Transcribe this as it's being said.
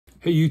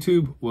Hey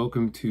YouTube,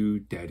 welcome to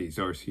Daddy's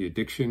RC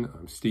Addiction.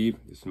 I'm Steve,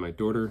 this is my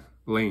daughter,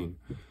 Lane.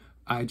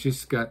 I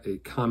just got a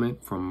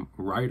comment from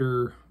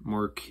writer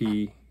Marque.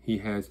 He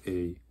has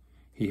the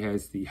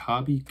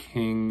Hobby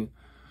King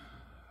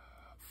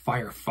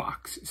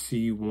Firefox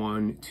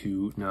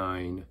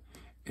C129,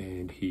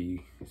 and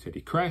he said he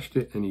crashed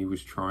it and he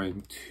was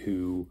trying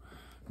to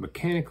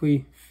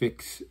mechanically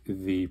fix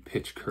the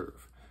pitch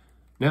curve.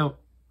 Now,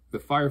 the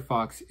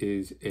Firefox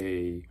is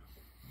a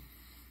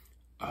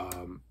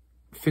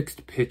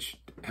fixed pitch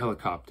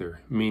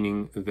helicopter,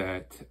 meaning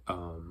that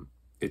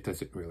it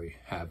doesn't really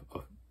have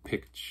a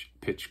pitch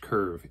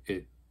curve.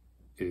 It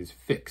is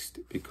fixed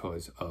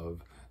because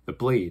of the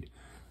blade,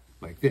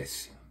 like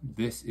this.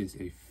 This is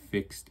a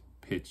fixed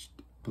pitched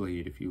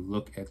blade. If you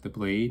look at the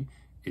blade,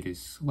 it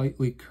is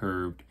slightly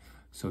curved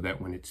so that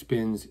when it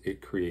spins,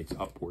 it creates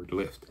upward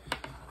lift.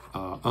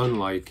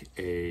 Unlike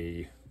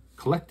a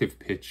collective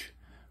pitch,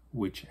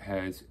 which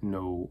has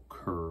no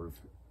curve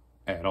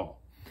at all.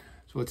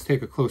 So let's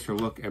take a closer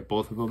look at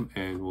both of them,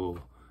 and we'll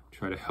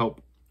try to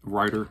help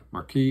writer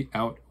Marque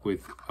out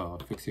with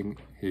fixing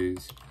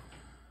his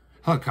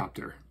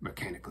helicopter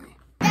mechanically.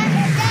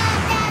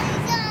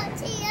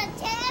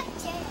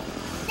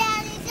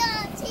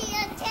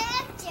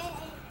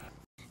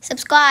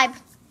 Subscribe.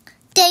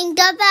 Ding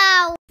the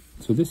bell.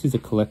 So this is a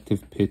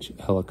collective pitch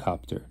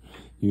helicopter.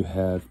 You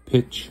have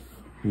pitch,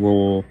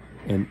 roll,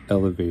 and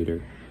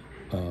elevator,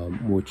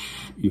 which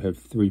you have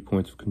 3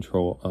 points of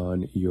control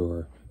on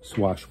your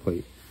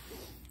Swashplate.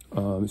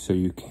 So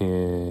you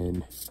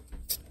can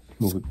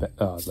move it back,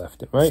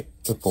 left and right,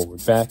 or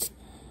forward, back.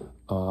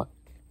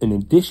 In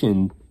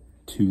addition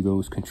to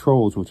those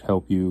controls, which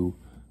help you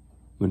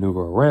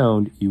maneuver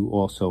around, you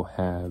also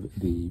have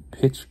the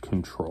pitch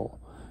control.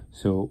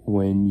 So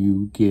when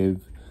you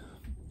give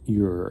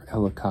your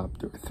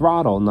helicopter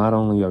throttle, not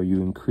only are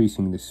you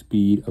increasing the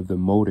speed of the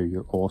motor,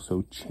 you're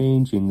also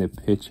changing the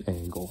pitch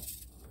angle.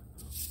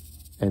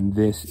 And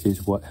this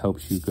is what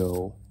helps you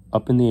go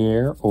up in the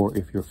air, or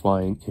if you're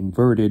flying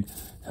inverted,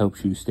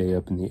 helps you stay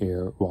up in the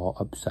air while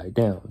upside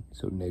down.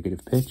 So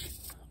negative pitch,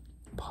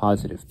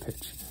 positive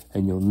pitch.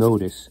 And you'll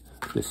notice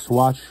the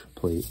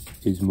Swashplate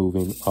is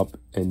moving up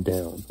and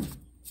down.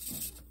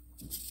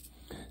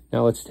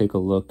 Now let's take a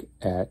look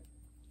at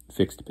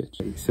fixed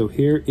pitch. So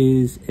here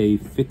is a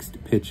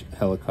fixed pitch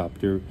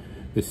helicopter,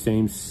 the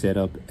same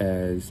setup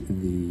as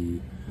the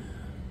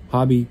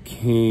Hobby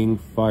King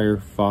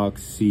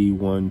Firefox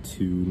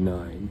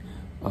C129.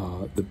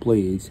 The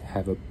blades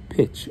have a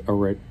pitch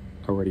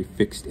already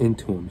fixed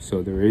into them,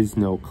 so there is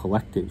no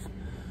collective.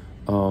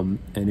 And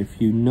if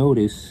you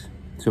notice,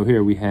 so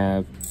here we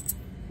have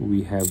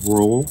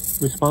roll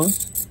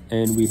response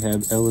and we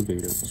have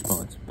elevator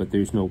response, but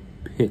there's no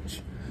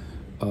pitch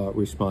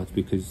response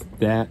because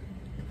that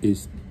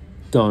is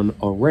done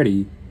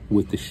already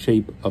with the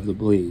shape of the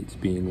blades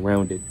being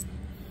rounded.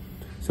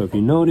 So if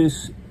you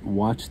notice,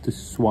 watch the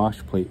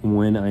Swashplate.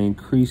 When I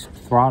increase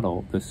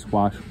throttle, the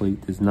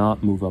Swashplate does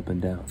not move up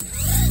and down.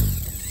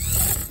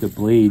 The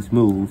blades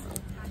move,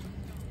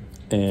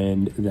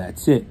 and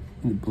that's it.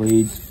 The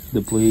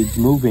blades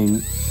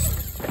moving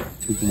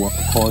is what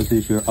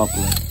causes your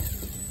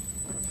uplift.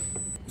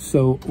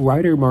 So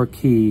writer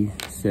Marque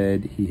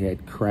said he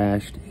had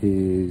crashed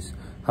his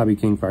Hobby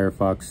King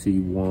Firefox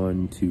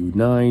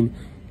C129,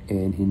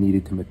 and he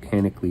needed to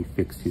mechanically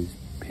fix his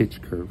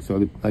pitch curve.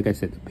 So like I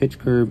said, the pitch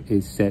curve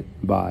is set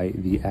by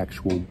the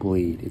actual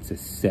blade. It's a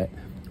set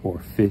or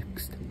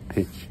fixed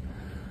pitch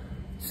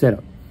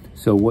setup.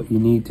 So what you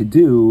need to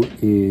do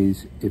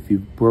is, if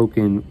you've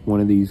broken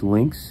one of these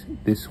links,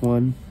 this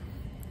one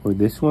or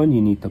this one, you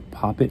need to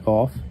pop it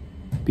off.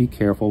 Be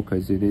careful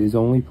because it is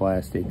only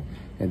plastic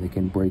and they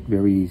can break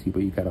very easy,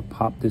 but you got to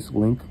pop this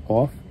link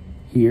off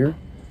here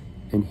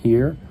and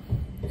here,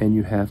 and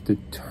you have to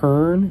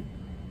turn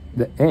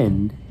the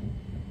end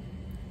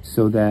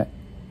so that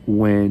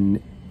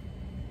when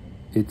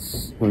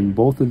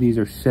both of these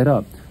are set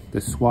up, the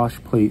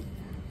Swashplate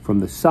from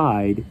the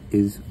side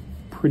is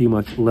pretty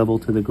much level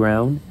to the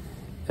ground,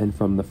 and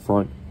from the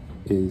front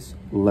is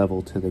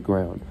level to the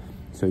ground.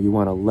 So you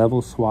want a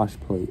level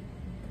Swashplate,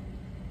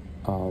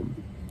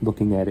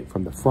 looking at it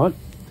from the front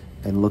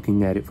and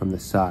looking at it from the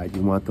side.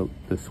 You want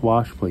the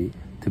Swashplate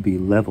to be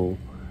level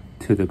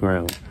to the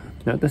ground.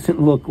 Now, it doesn't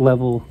look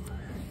level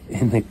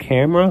in the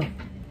camera,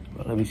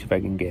 but let me see if I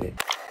can get it.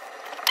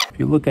 If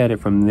you look at it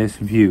from this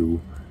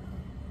view,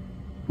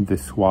 the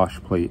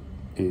Swashplate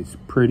is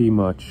pretty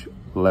much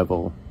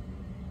level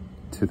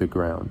to the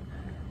ground.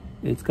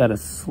 It's got a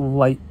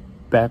slight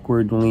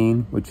backward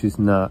lean, which is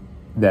not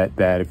that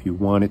bad. If you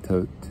want it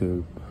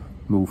to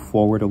move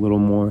forward a little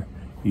more,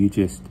 you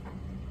just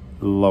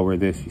lower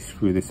this, you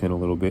screw this in a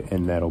little bit,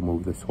 and that'll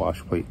move the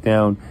Swashplate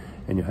down,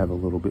 and you have a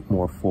little bit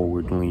more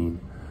forward lean.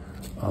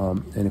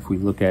 And if we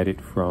look at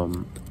it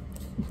from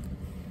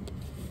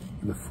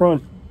the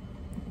front,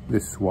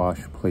 this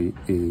Swashplate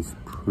is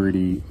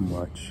pretty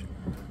much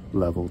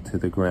level to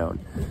the ground.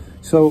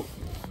 So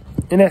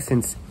in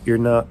essence, you're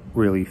not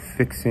really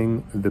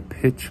fixing the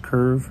pitch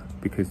curve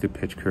because the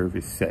pitch curve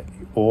is set.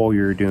 All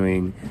you're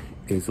doing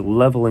is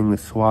leveling the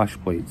swash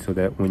plate so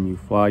that when you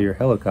fly your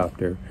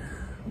helicopter,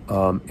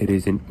 it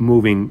isn't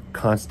moving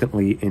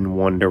constantly in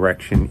one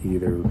direction,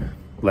 either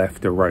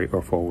left or right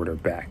or forward or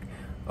back.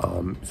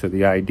 So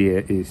the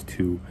idea is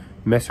to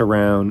mess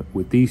around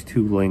with these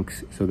two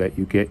links so that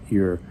you get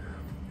your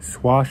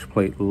swash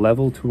plate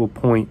level to a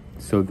point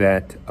so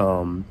that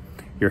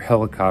your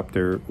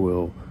helicopter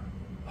will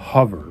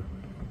hover,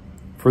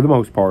 for the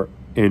most part,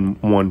 in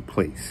one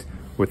place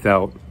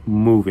without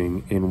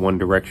moving in one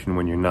direction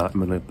when you're not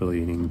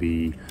manipulating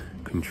the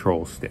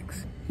control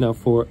sticks. Now,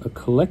 for a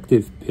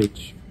collective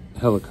pitch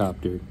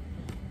helicopter,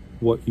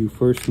 what you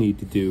first need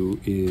to do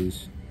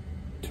is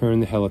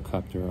turn the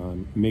helicopter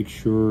on. Make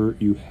sure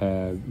you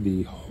have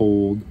the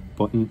hold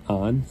button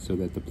on so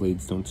that the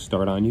blades don't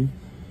start on you.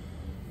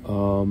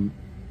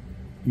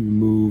 You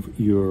move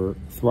your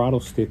throttle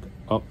stick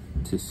up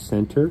to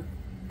center,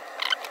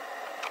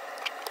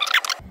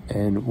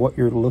 and what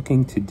you're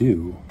looking to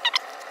do,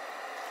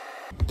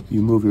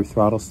 you move your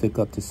throttle stick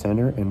up to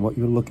center, and what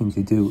you're looking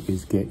to do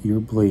is get your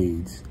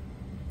blades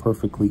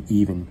perfectly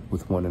even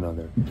with one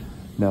another.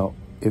 Now,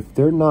 if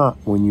they're not,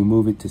 when you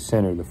move it to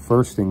center, the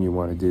first thing you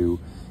want to do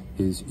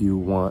is you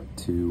want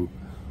to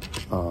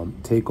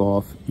take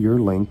off your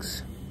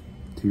links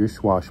to your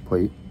swash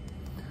plate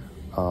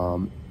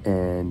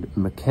and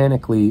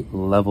mechanically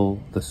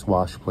level the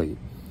swash plate,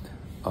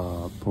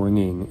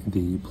 bringing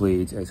the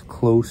blades as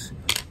close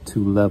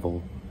to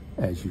level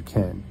as you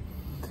can.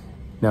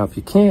 Now, if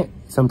you can't,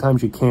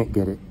 sometimes you can't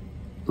get it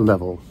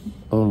level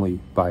only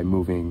by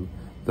moving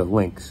the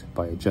links,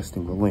 by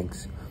adjusting the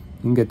links.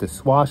 You can get the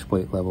swash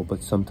plate level,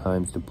 but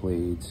sometimes the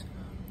blades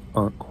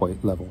aren't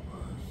quite level.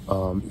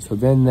 So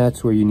then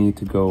that's where you need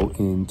to go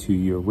into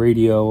your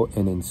radio,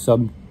 and in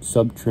sub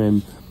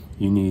trim,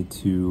 you need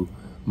to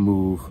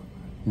move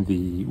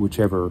the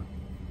whichever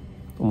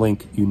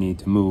link you need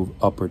to move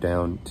up or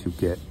down to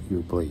get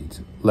your blades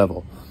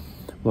level.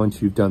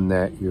 Once you've done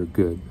that, you're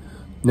good.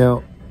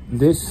 Now,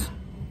 this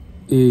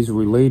is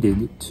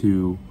related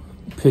to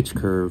pitch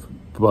curve,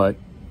 but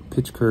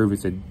pitch curve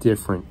is a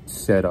different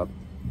setup.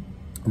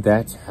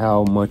 That's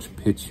how much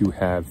pitch you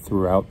have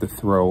throughout the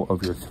throw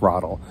of your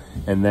throttle,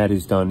 and that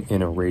is done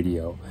in a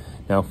radio.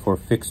 Now, for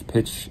fixed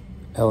pitch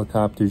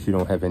helicopters, you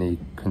don't have any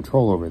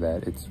control over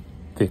that. It's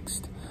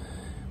fixed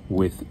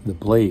with the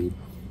blade,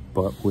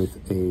 but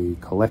with a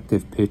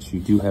collective pitch, you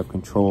do have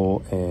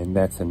control, and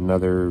that's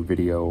another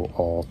video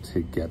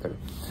altogether.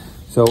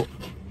 So,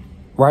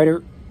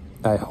 Ryder,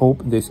 I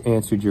hope this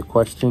answered your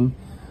question.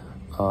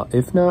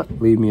 If not,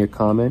 leave me a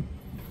comment.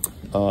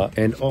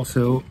 And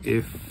also,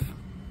 if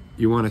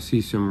you want to see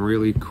some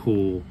really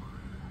cool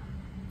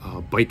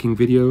biking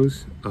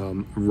videos,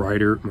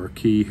 Ryder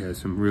Marque has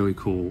some really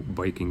cool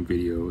biking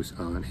videos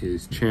on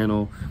his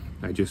channel.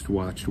 I just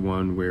watched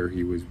one where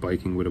he was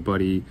biking with a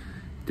buddy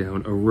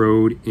down a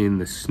road in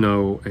the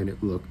snow, and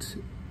it looked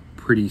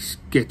pretty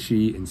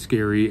sketchy and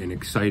scary and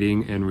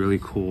exciting and really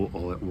cool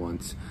all at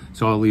once.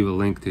 So I'll leave a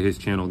link to his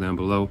channel down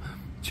below.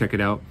 Check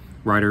it out.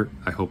 Ryder,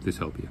 I hope this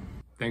helped you.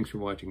 Thanks for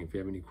watching. If you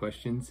have any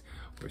questions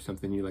or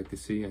something you'd like to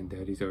see on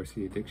Daddy's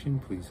RC Addiction,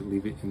 please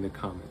leave it in the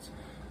comments.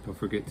 Don't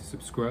forget to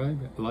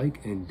subscribe,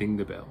 like, and ding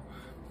the bell.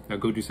 Now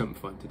go do something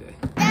fun today.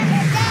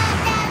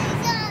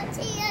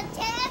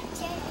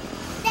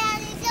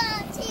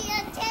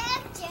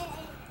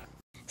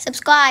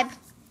 Subscribe.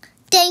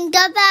 Ding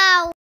the bell.